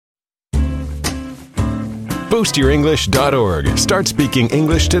BoostYourEnglish.org. Start speaking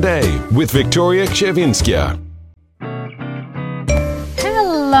English today with Victoria Kshevenskia.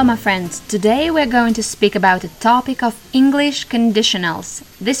 Hello, my friends. Today we're going to speak about the topic of English conditionals.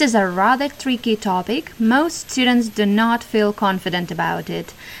 This is a rather tricky topic. Most students do not feel confident about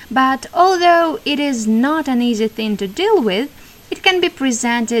it. But although it is not an easy thing to deal with, it can be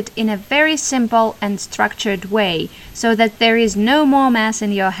presented in a very simple and structured way so that there is no more mess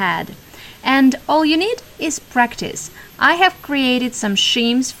in your head. And all you need is practice. I have created some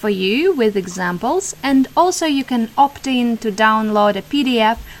schemes for you with examples, and also you can opt in to download a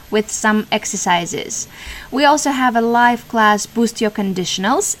PDF with some exercises. We also have a live class, Boost Your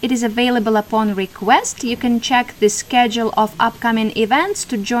Conditionals. It is available upon request. You can check the schedule of upcoming events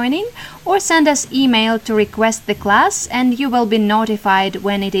to join in, or send us email to request the class, and you will be notified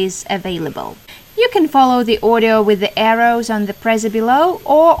when it is available. You can follow the audio with the arrows on the Prezi below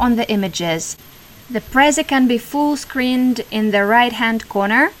or on the images. The Prezi can be full screened in the right-hand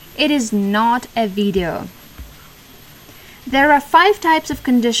corner. It is not a video. There are 5 types of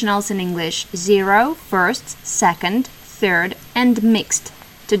conditionals in English: 0, first, second, third, and mixed.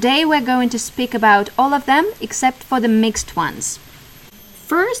 Today we're going to speak about all of them except for the mixed ones.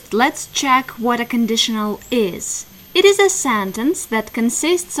 First, let's check what a conditional is. It is a sentence that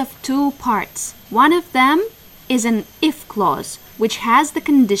consists of 2 parts. One of them is an if clause, which has the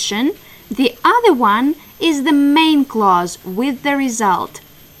condition. The other one is the main clause with the result.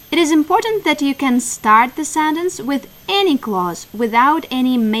 It is important that you can start the sentence with any clause without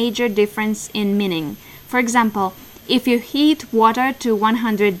any major difference in meaning. For example, if you heat water to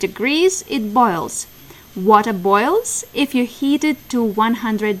 100 degrees, it boils. Water boils if you heat it to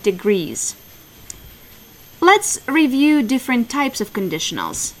 100 degrees. Let's review different types of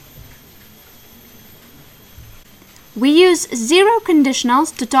conditionals. We use 0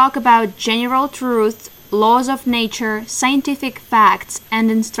 conditionals to talk about general truths, laws of nature, scientific facts, and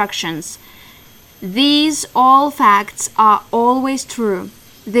instructions. These all facts are always true.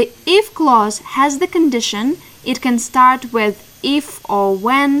 The if clause has the condition. It can start with if or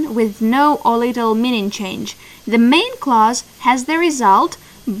when with no or little meaning change. The main clause has the result.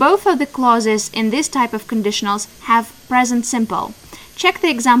 Both of the clauses in this type of conditionals have present simple. Check the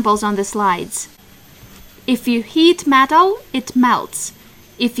examples on the slides. If you heat metal, it melts.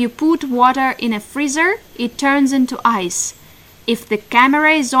 If you put water in a freezer, it turns into ice. If the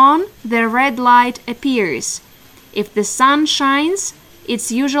camera is on, the red light appears. If the sun shines,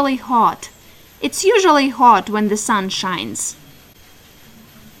 it's usually hot. It's usually hot when the sun shines.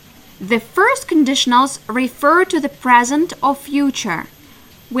 The first conditionals refer to the present or future.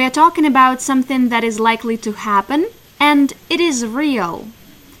 We are talking about something that is likely to happen, and it is real.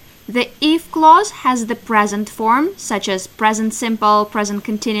 The if clause has the present form, such as present simple, present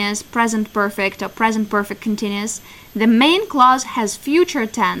continuous, present perfect, or present perfect continuous. The main clause has future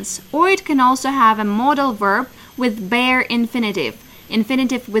tense, or it can also have a modal verb with bare infinitive,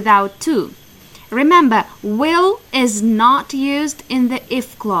 infinitive without to. Remember, will is not used in the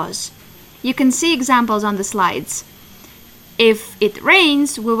if clause. You can see examples on the slides. If it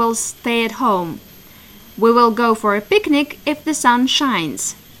rains, we will stay at home. We will go for a picnic if the sun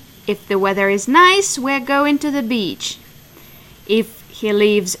shines. If the weather is nice, we're going to the beach. If he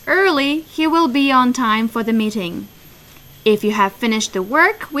leaves early, he will be on time for the meeting. If you have finished the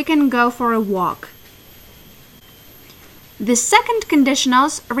work, we can go for a walk. The second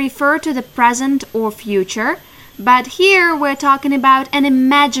conditionals refer to the present or future, but here we're talking about an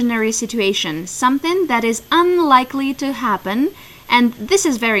imaginary situation, something that is unlikely to happen, and this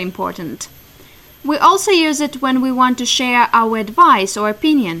is very important. We also use it when we want to share our advice or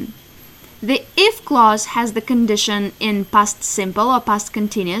opinion. The if clause has the condition in past simple or past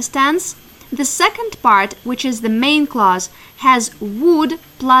continuous tense. The second part, which is the main clause, has would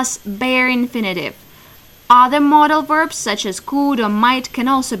plus bare infinitive. Other modal verbs such as could or might can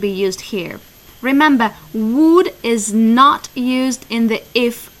also be used here. Remember, would is not used in the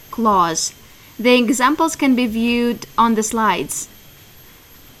if clause. The examples can be viewed on the slides.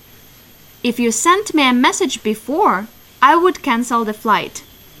 If you sent me a message before, I would cancel the flight.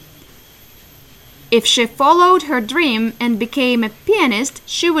 If she followed her dream and became a pianist,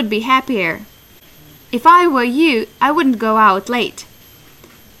 she would be happier. If I were you, I wouldn't go out late.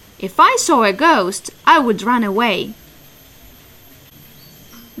 If I saw a ghost, I would run away.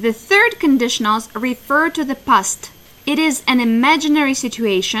 The third conditionals refer to the past. It is an imaginary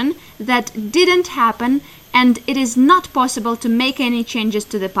situation that didn't happen, and it is not possible to make any changes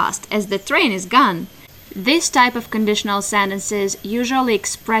to the past, as the train is gone. This type of conditional sentences usually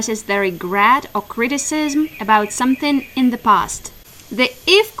expresses the regret or criticism about something in the past. The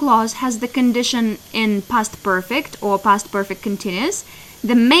if clause has the condition in past perfect or past perfect continuous.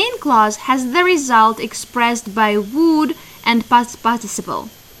 The main clause has the result expressed by would and past participle.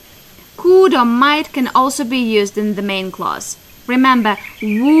 Could or might can also be used in the main clause. Remember,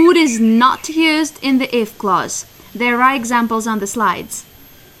 would is not used in the if clause. There are examples on the slides.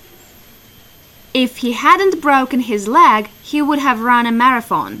 If he hadn't broken his leg, he would have run a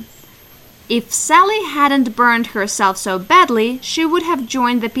marathon. If Sally hadn't burned herself so badly, she would have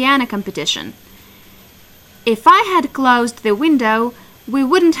joined the piano competition. If I had closed the window, we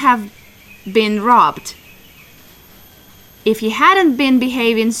wouldn't have been robbed. If he hadn't been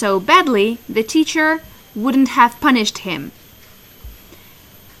behaving so badly, the teacher wouldn't have punished him.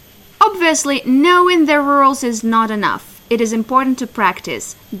 Obviously, knowing the rules is not enough. It is important to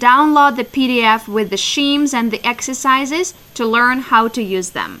practice. Download the PDF with the schemes and the exercises to learn how to use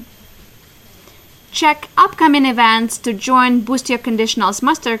them. Check upcoming events to join Boost Your Conditionals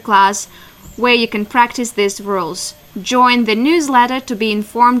Masterclass, where you can practice these rules. Join the newsletter to be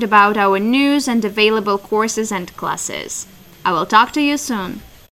informed about our news and available courses and classes. I will talk to you soon.